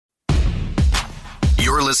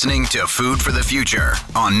You're listening to Food for the Future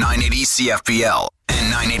on 980 CFPL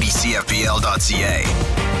and 980CFPL.ca.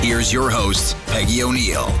 Here's your host, Peggy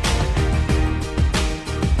O'Neill.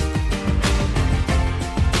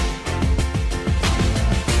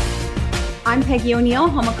 I'm Peggy O'Neill,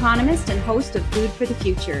 home economist and host of Food for the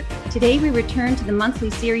Future. Today we return to the monthly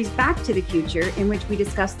series Back to the Future, in which we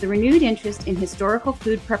discuss the renewed interest in historical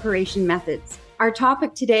food preparation methods. Our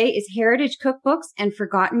topic today is heritage cookbooks and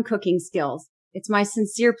forgotten cooking skills. It's my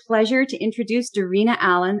sincere pleasure to introduce Darina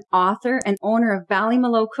Allen, author and owner of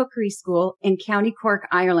Ballymaloe Cookery School in County Cork,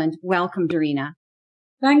 Ireland. Welcome, Darina.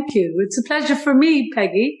 Thank you. It's a pleasure for me,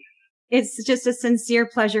 Peggy. It's just a sincere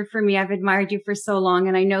pleasure for me. I've admired you for so long,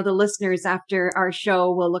 and I know the listeners after our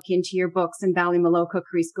show will look into your books and Ballymaloe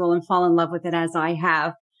Cookery School and fall in love with it as I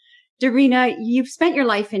have. Darina, you've spent your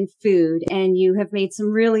life in food, and you have made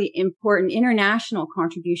some really important international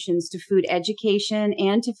contributions to food education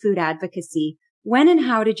and to food advocacy. When and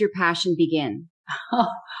how did your passion begin?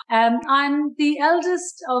 I'm the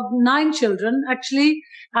eldest of 9 children, actually.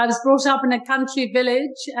 I was brought up in a country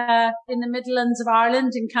village in the Midlands of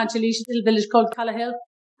Ireland in County Laois, a little village called Callaghill.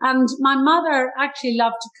 And my mother actually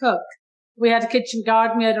loved to cook. We had a kitchen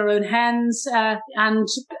garden, we had our own hens and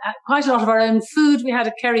quite a lot of our own food. We had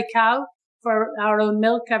a kerry cow for our own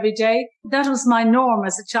milk every day. That was my norm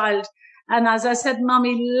as a child. And as I said,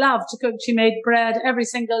 Mummy loved to cook. She made bread every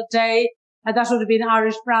single day. That would have been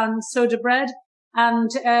Irish brown soda bread. And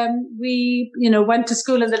we, went to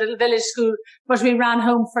school in the little village school, but we ran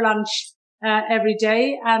home for lunch every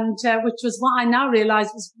day, and which was what I now realize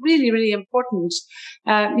was really, really important.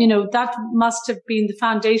 That must have been the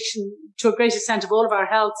foundation to a great extent of all of our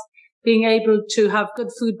health, being able to have good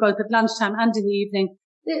food both at lunchtime and in the evening.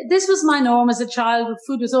 This was my norm as a child.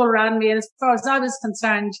 Food was all around me, and as far as I was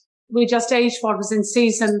concerned, we just ate what was in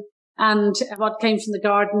season and what came from the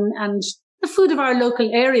garden and the food of our local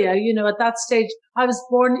area. At that stage, I was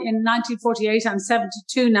born in 1948. I'm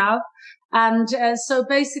 72 now. And so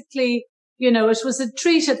basically, it was a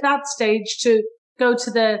treat at that stage to go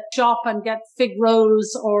to the shop and get fig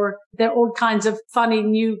rolls, or all kinds of funny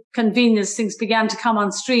new convenience things began to come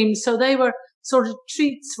on stream. So they were sort of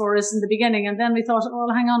treats for us in the beginning. And then we thought,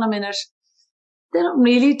 oh, hang on a minute. They don't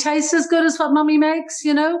really taste as good as what Mummy makes,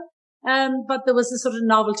 but there was a sort of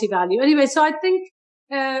novelty value. Anyway, so I think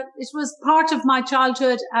it was part of my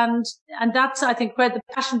childhood, and that's, I think, where the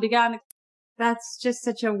passion began. That's just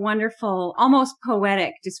such a wonderful, almost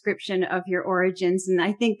poetic description of your origins. And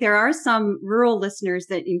I think there are some rural listeners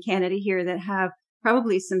that in Canada here that have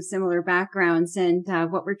probably some similar backgrounds. And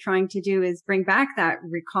what we're trying to do is bring back that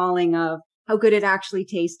recalling of how good it actually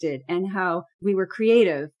tasted and how we were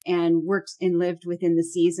creative and worked and lived within the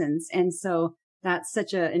seasons. And so that's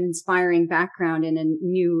such an inspiring background and a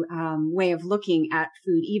new way of looking at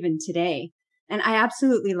food even today. And I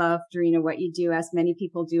absolutely love, Darina, what you do, as many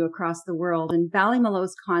people do across the world. And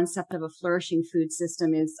Ballymaloe's concept of a flourishing food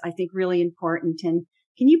system is, I think, really important. And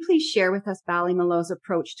can you please share with us Ballymaloe's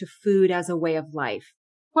approach to food as a way of life?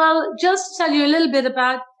 Well, just to tell you a little bit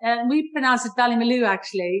about, we pronounce it Ballymaloe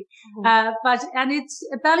actually,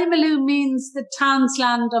 Ballymaloe means the town's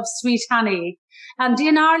land of sweet honey. And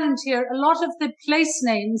in Ireland here, a lot of the place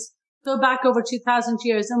names go back over 2,000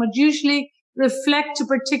 years and would usually reflect a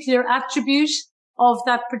particular attribute of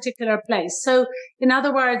that particular place. So, in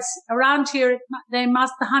other words, around here, the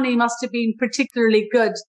honey must have been particularly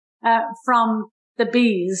good from the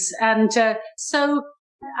bees, and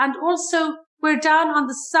also we're down on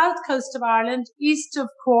the south coast of Ireland, east of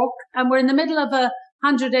Cork, and we're in the middle of a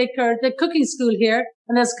 100-acre the cooking school here,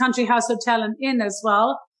 and there's a country house, hotel, and inn as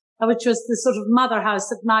well, which was the sort of mother house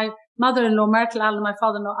that my mother-in-law Myrtle Allen, my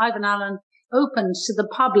father-in-law Ivan Allen, opened to the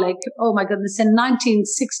public. Oh my goodness! In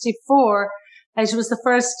 1964, it was the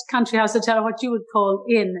first country house hotel, what you would call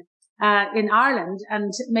in Ireland,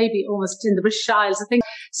 and maybe almost in the British Isles, I think.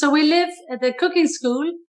 So we live at the cooking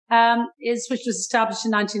school, which was established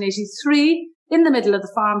in 1983, in the middle of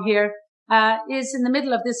the farm here, is in the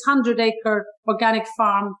middle of this 100-acre organic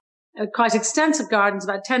farm, quite extensive gardens,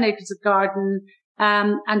 about 10 acres of garden,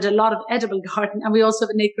 and a lot of edible garden. And we also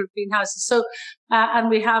have an acre of greenhouses. So, and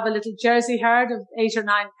we have a little Jersey herd of 8 or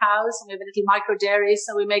 9 cows, and we have a little micro dairy.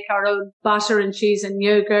 So we make our own butter and cheese and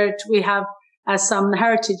yogurt. We have some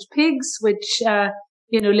heritage pigs, which,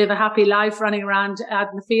 live a happy life running around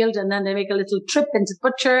out in the field. And then they make a little trip into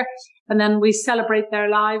the butcher. And then we celebrate their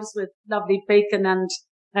lives with lovely bacon and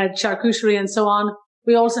charcuterie and so on.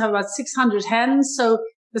 We also have about 600 hens. So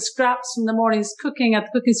the scraps from the morning's cooking at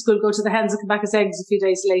the cooking school go to the hens and come back as eggs a few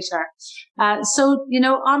days later. So,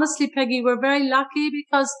 honestly, Peggy, we're very lucky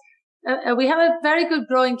because we have a very good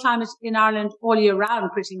growing climate in Ireland all year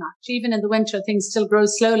round, pretty much. Even in the winter, things still grow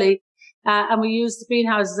slowly. And we use the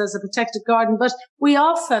greenhouses as a protected garden. But we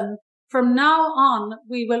often, from now on,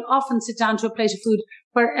 we will often sit down to a plate of food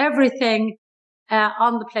where everything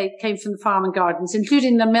on the plate came from the farm and gardens,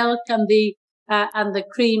 including the milk and the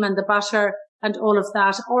cream and the butter and all of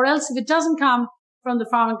that. Or else, if it doesn't come from the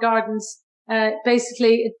farm and gardens,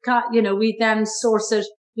 basically, we then source it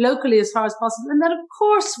locally as far as possible. And then, of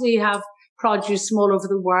course, we have produce from all over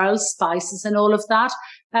the world, spices and all of that.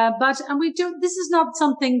 This is not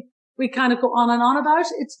something we kind of go on and on about.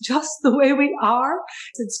 It's just the way we are.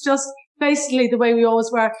 It's just basically the way we always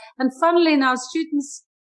were. And funnily now, students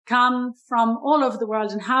come from all over the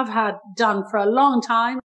world and have done for a long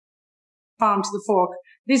time, farm to the fork.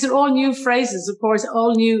 These are all new phrases, of course,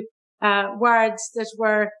 all new words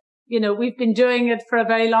that we've been doing it for a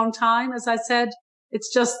very long time. As I said,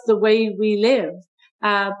 it's just the way we live.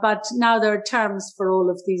 But now there are terms for all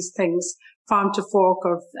of these things, farm to fork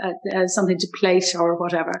or something to plate or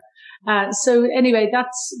whatever. So anyway,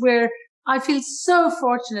 that's where I feel so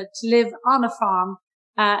fortunate to live on a farm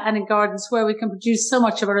and in gardens where we can produce so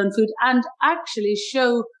much of our own food and actually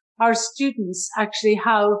show our students actually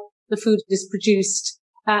how the food is produced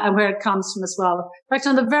and where it comes from as well. In fact,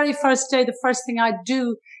 on the very first day, the first thing I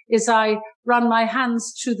do is I run my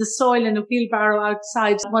hands through the soil in a wheelbarrow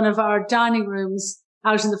outside one of our dining rooms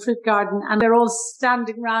out in the fruit garden, and they're all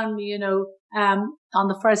standing around me, on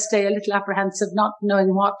the first day, a little apprehensive, not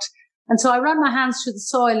knowing what. And so I run my hands through the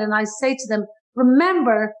soil and I say to them,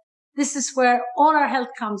 remember, this is where all our health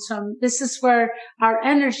comes from. This is where our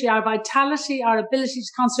energy, our vitality, our ability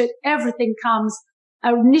to concentrate, everything comes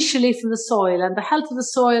initially from the soil. And the health of the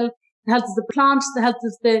soil, the health of the plant, the health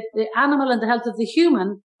of the animal, and the health of the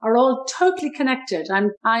human are all totally connected.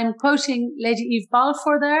 I'm quoting Lady Eve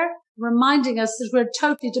Balfour there, reminding us that we're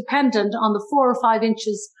totally dependent on the 4 or 5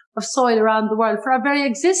 inches of soil around the world for our very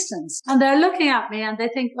existence. And they're looking at me and they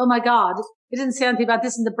think, oh my God, you didn't say anything about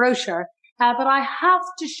this in the brochure. But I have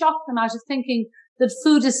to shock them out of thinking that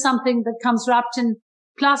food is something that comes wrapped in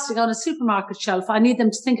plastic on a supermarket shelf. I need them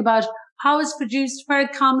to think about how it's produced, where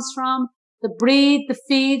it comes from, the breed, the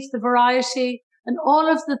feed, the variety, and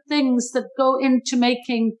all of the things that go into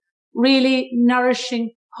making really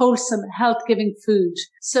nourishing, wholesome, health-giving food.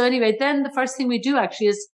 So anyway, then the first thing we do actually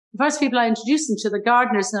is the first people I introduce them to the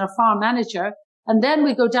gardeners and our farm manager, and then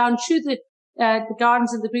we go down through the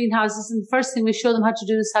gardens and the greenhouses, and the first thing we show them how to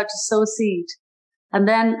do is how to sow a seed, and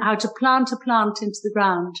then how to plant a plant into the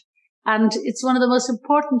ground. And it's one of the most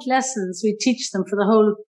important lessons we teach them for the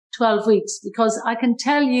whole 12 weeks, because I can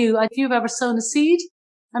tell you, if you've ever sown a seed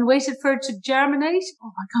and waited for it to germinate,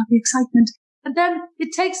 oh my God, the excitement. And then it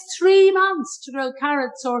takes 3 months to grow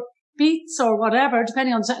carrots or beets or whatever,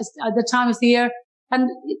 depending on the time of the year. And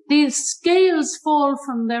the scales fall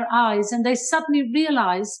from their eyes and they suddenly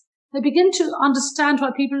realize, they begin to understand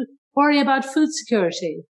why people worry about food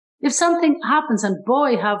security. If something happens, and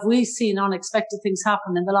boy, have we seen unexpected things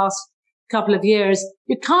happen in the last couple of years,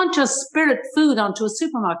 you can't just spirit food onto a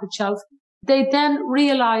supermarket shelf. They then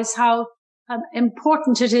realize how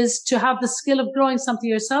important it is to have the skill of growing something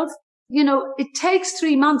yourself. It takes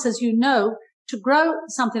 3 months, as you know, to grow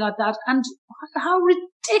something like that, and how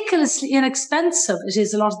ridiculously inexpensive it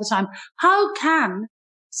is a lot of the time. How can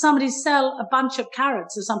somebody sell a bunch of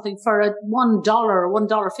carrots or something for $1 or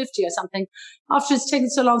 $1.50 or something after it's taken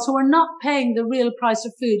so long? So we're not paying the real price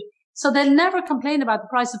of food. So they'll never complain about the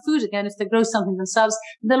price of food again if they grow something themselves.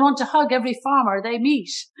 They'll want to hug every farmer they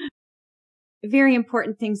meet. Very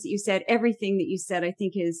important things that you said. Everything that you said, I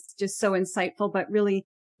think, is just so insightful, but really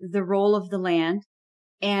the role of the land,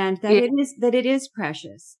 and that it is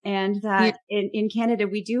precious, and that in Canada,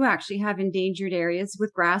 we do actually have endangered areas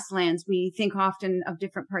with grasslands. We think often of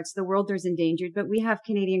different parts of the world there's endangered, but we have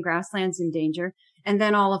Canadian grasslands in danger, and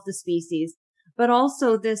then all of the species. But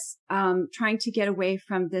also this trying to get away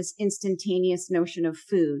from this instantaneous notion of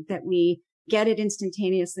food, that we get it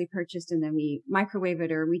instantaneously purchased and then we microwave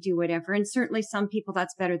it or we do whatever. And certainly some people,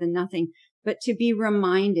 that's better than nothing. But to be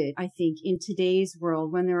reminded, I think, in today's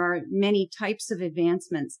world, when there are many types of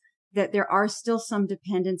advancements, that there are still some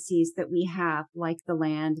dependencies that we have, like the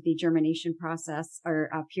land, the germination process, or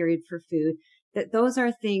a period for food, that those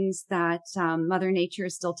are things that Mother Nature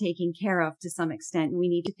is still taking care of to some extent. And we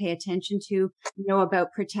need to pay attention to, know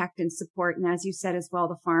about, protect, and support. And as you said as well,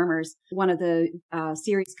 the farmers. One of the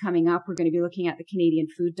series coming up, we're going to be looking at the Canadian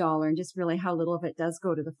food dollar and just really how little of it does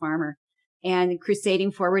go to the farmer. And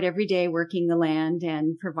crusading forward every day, working the land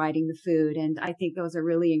and providing the food. And I think those are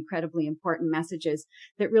really incredibly important messages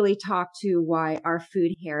that really talk to why our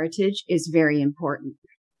food heritage is very important.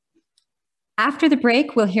 After the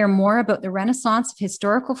break, we'll hear more about the renaissance of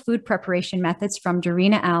historical food preparation methods from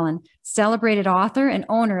Darina Allen, celebrated author and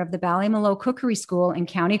owner of the Ballymaloe Cookery School in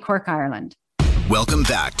County Cork, Ireland. Welcome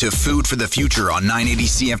back to Food for the Future on 980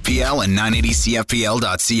 CFPL and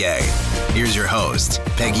 980CFPL.ca. Here's your host,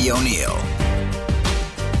 Peggy O'Neill.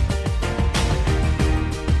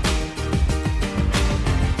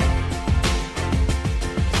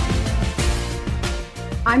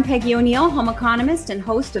 I'm Peggy O'Neill, home economist and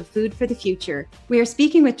host of Food for the Future. We are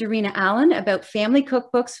speaking with Darina Allen about family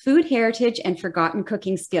cookbooks, food heritage, and forgotten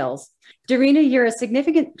cooking skills. Darina, you're a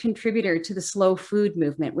significant contributor to the slow food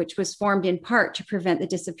movement, which was formed in part to prevent the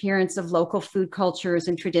disappearance of local food cultures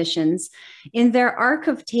and traditions. In their Arc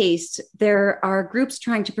of Taste, there are groups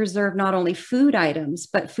trying to preserve not only food items,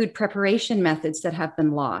 but food preparation methods that have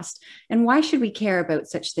been lost. And why should we care about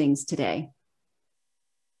such things today?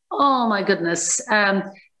 Oh, my goodness.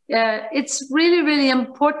 It's really, really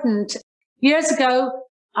important. Years ago,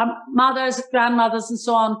 our mothers, grandmothers, and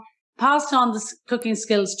so on passed on the cooking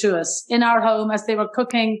skills to us in our home as they were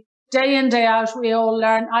cooking day in, day out. We all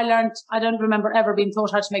learned. I don't remember ever being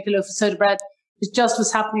taught how to make a loaf of soda bread. It just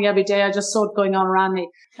was happening every day. I just saw it going on around me.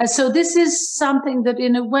 And so this is something that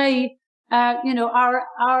in a way, our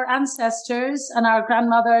ancestors and our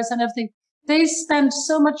grandmothers and everything, they spend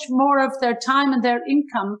so much more of their time and their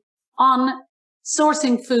income on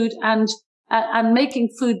sourcing food and making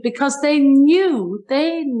food because they knew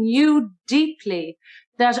deeply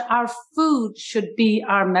that our food should be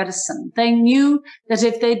our medicine. They knew that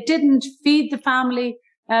if they didn't feed the family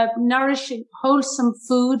nourishing, wholesome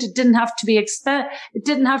food, it didn't have to be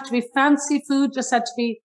fancy food, just had to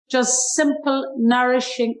be just simple,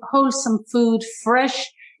 nourishing, wholesome food, fresh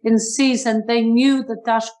in season. They knew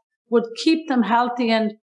that would keep them healthy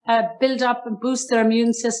and build up and boost their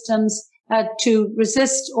immune systems to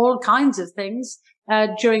resist all kinds of things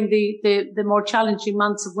during the more challenging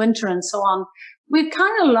months of winter and so on. We've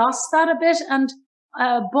kind of lost that a bit. And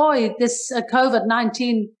this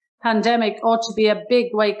COVID-19 pandemic ought to be a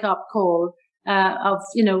big wake-up call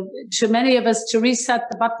to many of us to reset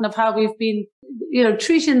the button of how we've been,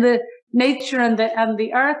 treating the nature and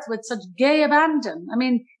the earth with such gay abandon. I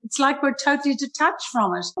mean, it's like we're totally detached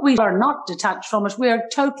from it. We are not detached from it. We are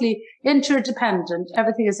totally interdependent.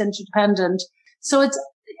 Everything is interdependent. So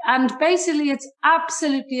basically it's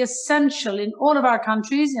absolutely essential in all of our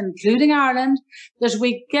countries, including Ireland, that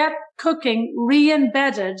we get cooking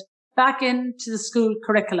re-embedded back into the school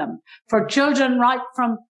curriculum for children right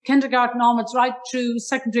from kindergarten onwards, right through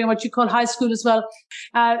secondary and what you call high school as well.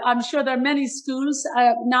 I'm sure there are many schools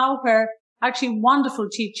now where actually wonderful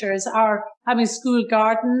teachers are having school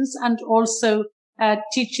gardens and also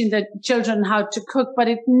teaching the children how to cook, but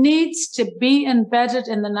it needs to be embedded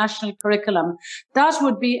in the national curriculum. That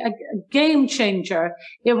would be a game changer.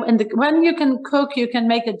 When you can cook, you can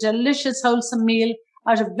make a delicious, wholesome meal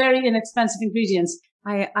out of very inexpensive ingredients.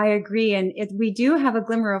 I agree. And we do have a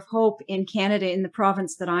glimmer of hope in Canada, in the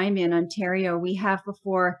province that I'm in, Ontario. We have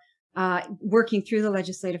before working through the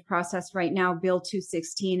legislative process right now, Bill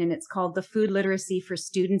 216, and it's called the Food Literacy for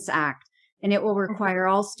Students Act. And it will require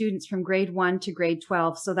all students from grade 1 to grade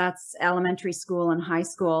 12. So that's elementary school and high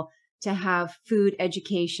school to have food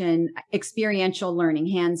education, experiential learning,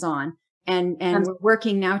 hands-on. And we're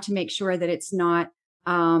working now to make sure that it's not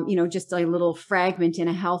just a little fragment in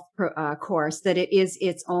a health course, that it is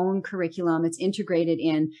its own curriculum, it's integrated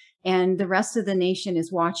in, and the rest of the nation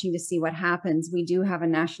is watching to see what happens. We do have a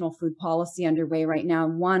national food policy underway right now.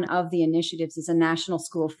 One of the initiatives is a national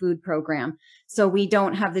school food program. So we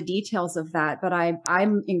don't have the details of that, but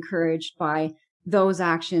I'm encouraged by those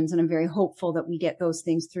actions, and I'm very hopeful that we get those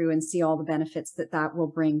things through and see all the benefits that will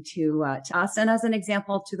bring to us, and as an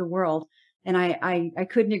example to the world. And I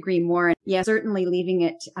couldn't agree more. Yeah, certainly leaving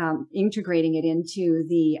it, integrating it into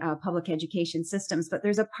the public education systems. But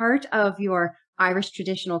there's a part of your Irish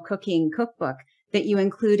traditional cooking cookbook that you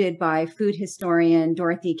included by food historian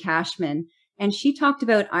Dorothy Cashman. And she talked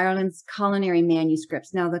about Ireland's culinary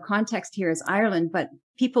manuscripts. Now, the context here is Ireland, but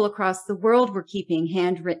people across the world were keeping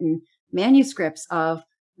handwritten manuscripts of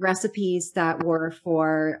recipes that were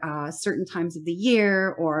for certain times of the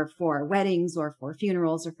year, or for weddings, or for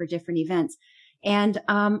funerals, or for different events. And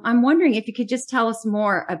I'm wondering if you could just tell us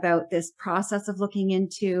more about this process of looking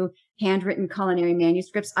into handwritten culinary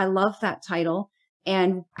manuscripts. I love that title,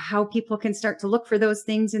 and how people can start to look for those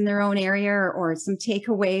things in their own area, or some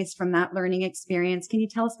takeaways from that learning experience. Can you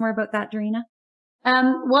tell us more about that, Darina?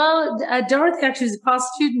 Dorothy actually is a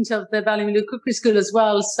past student of the Ballymaloe Cookery School as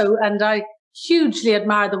well. And I hugely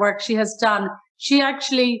admire the work she has done. She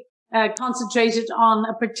actually concentrated on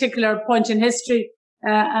a particular point in history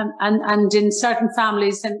and in certain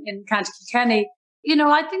families in County Kilkenny.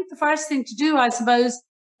 I think the first thing to do, I suppose,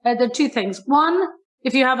 there are two things. One,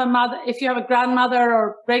 if you have a grandmother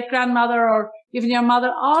or great grandmother or even your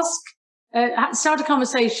mother, start a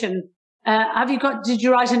conversation. Did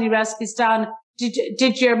you write any recipes down?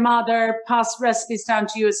 Did your mother pass recipes down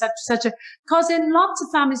to you, et cetera, et cetera? Because in lots of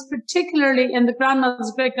families, particularly in the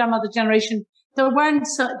grandmother's, great grandmother generation, there weren't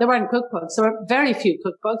cookbooks. There were very few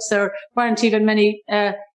cookbooks. There weren't even many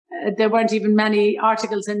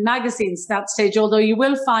articles in magazines at that stage, although you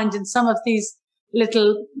will find in some of these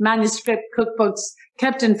little manuscript cookbooks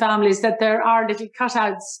kept in families that there are little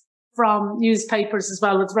cutouts from newspapers as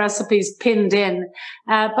well with recipes pinned in.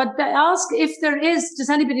 But ask if does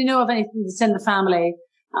anybody know of anything that's in the family?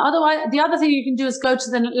 Otherwise, the other thing you can do is go to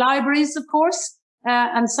the libraries, of course,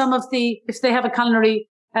 and if they have a culinary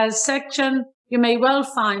section, you may well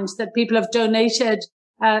find that people have donated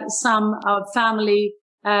some family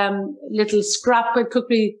little scrapbook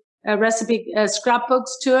cookery recipe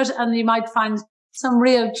scrapbooks to it, and you might find some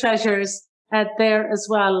real treasures there as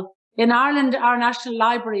well. In Ireland, our National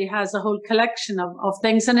Library has a whole collection of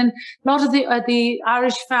things, and in a lot of the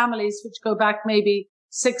Irish families, which go back maybe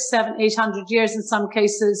 600, 700, 800 years in some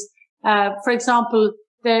cases, for example,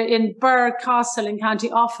 in Birr Castle in County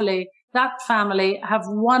Offaly, that family have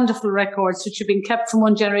wonderful records which have been kept from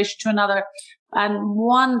one generation to another, and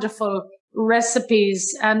wonderful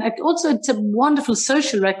recipes. And also it's a wonderful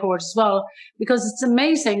social record as well, because it's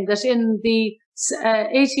amazing that in the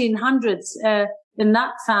 1800s, in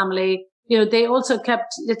that family, they also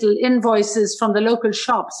kept little invoices from the local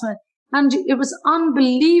shops. And it was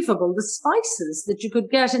unbelievable, the spices that you could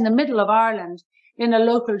get in the middle of Ireland in a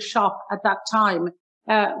local shop at that time.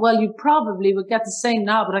 Well, you probably would get the same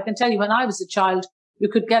now, but I can tell you when I was a child, you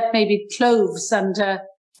could get maybe cloves and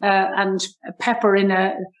pepper in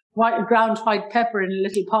ground white pepper in a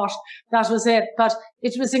little pot. That was it. But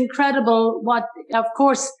it was incredible of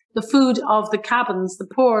course, the food of the cabins, the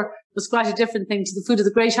poor, was quite a different thing to the food of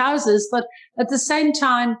the great houses. But at the same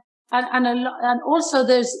time, and also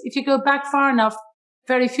if you go back far enough,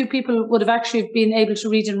 very few people would have actually been able to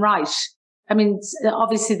read and write. I mean,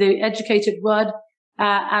 obviously the educated would,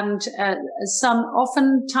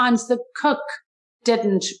 oftentimes the cook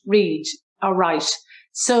didn't read or write.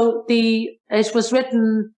 So the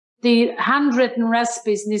handwritten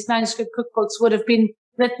recipes in these manuscript cookbooks would have been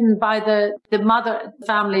written by the mother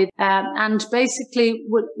family, and basically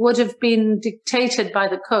would have been dictated by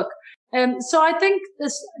the cook. So I think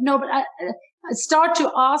start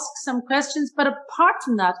to ask some questions, but apart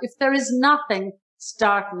from that, if there is nothing,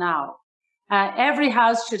 start now. Every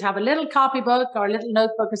house should have a little copybook or a little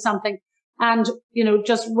notebook or something, and,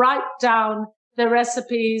 just write down the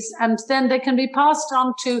recipes, and then they can be passed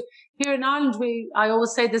on to, here in Ireland, I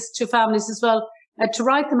always say this to families as well, to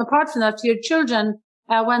write them apart from that to your children,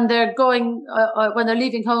 when they're when they're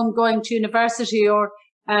leaving home, going to university or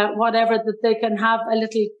whatever, that they can have a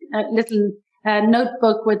little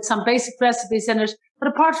notebook with some basic recipes in it. But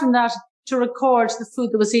apart from that, to record the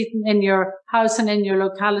food that was eaten in your house and in your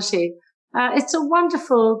locality. It's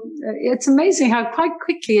it's amazing how quite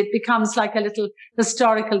quickly it becomes like a little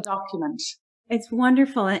historical document. It's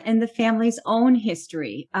wonderful. And the family's own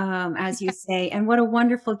history, as you say. And what a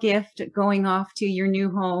wonderful gift going off to your new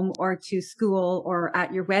home or to school or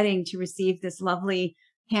at your wedding to receive this lovely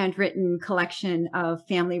handwritten collection of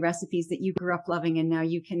family recipes that you grew up loving. And now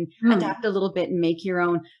you can adapt a little bit and make your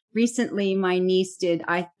own. Recently, my niece did,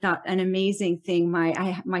 I thought, an amazing thing.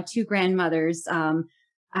 My two grandmothers,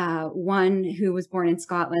 one who was born in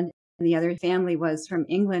Scotland and the other family was from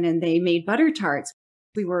England, and they made butter tarts.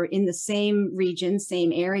 We were in the same region,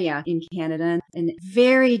 same area in Canada, and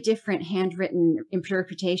very different handwritten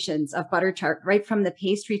interpretations of butter tart, right from the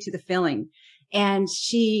pastry to the filling. And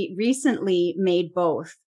she recently made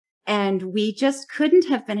both. And we just couldn't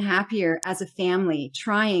have been happier as a family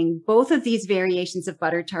trying both of these variations of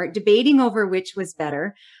butter tart, debating over which was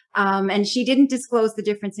better. And she didn't disclose the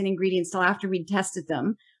difference in ingredients till after we'd tested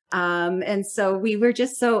them. And so we were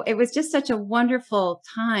it was just such a wonderful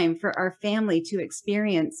time for our family to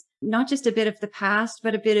experience not just a bit of the past,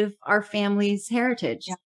 but a bit of our family's heritage.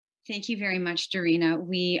 Yeah. Thank you very much, Darina.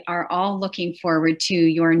 We are all looking forward to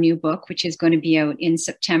your new book, which is going to be out in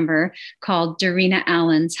September, called Darina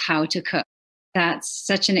Allen's How to Cook. That's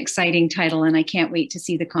such an exciting title, and I can't wait to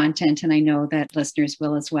see the content, and I know that listeners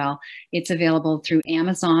will as well. It's available through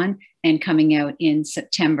Amazon and coming out in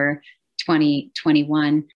September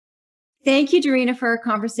 2021. Thank you, Darina, for our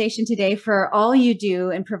conversation today, for all you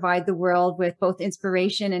do and provide the world with both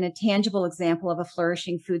inspiration and a tangible example of a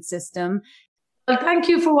flourishing food system. Well, thank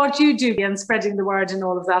you for what you do and spreading the word and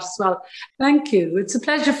all of that as well. Thank you. It's a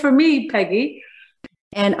pleasure for me, Peggy.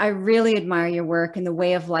 And I really admire your work and the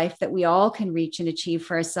way of life that we all can reach and achieve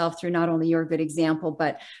for ourselves through not only your good example,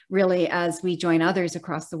 but really as we join others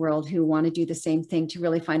across the world who want to do the same thing to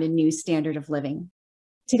really find a new standard of living.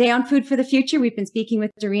 Today on Food for the Future, we've been speaking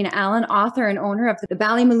with Darina Allen, author and owner of the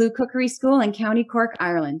Ballymaloe Cookery School in County Cork,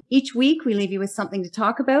 Ireland. Each week, we leave you with something to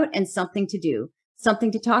talk about and something to do.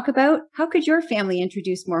 Something to talk about: how could your family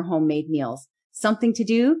introduce more homemade meals? Something to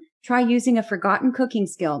do: try using a forgotten cooking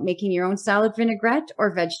skill, making your own salad vinaigrette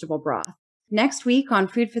or vegetable broth. Next week on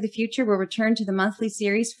Food for the Future, we'll return to the monthly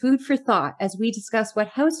series Food for Thought as we discuss what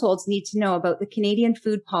households need to know about the Canadian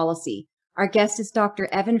food policy. Our guest is Dr.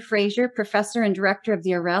 Evan Fraser, professor and director of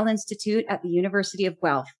the Orell Institute at the University of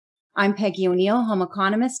Guelph. I'm Peggy O'Neill, home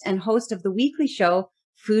economist and host of the weekly show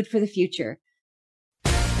Food for the Future.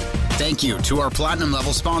 Thank you to our platinum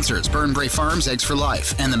level sponsors, Burnbrae Farms, Eggs for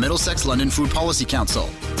Life, and the Middlesex London Food Policy Council.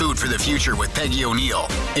 Food for the Future with Peggy O'Neill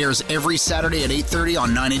airs every Saturday at 8:30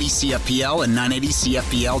 on 980 CFPL and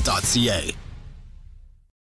 980CFPL.ca.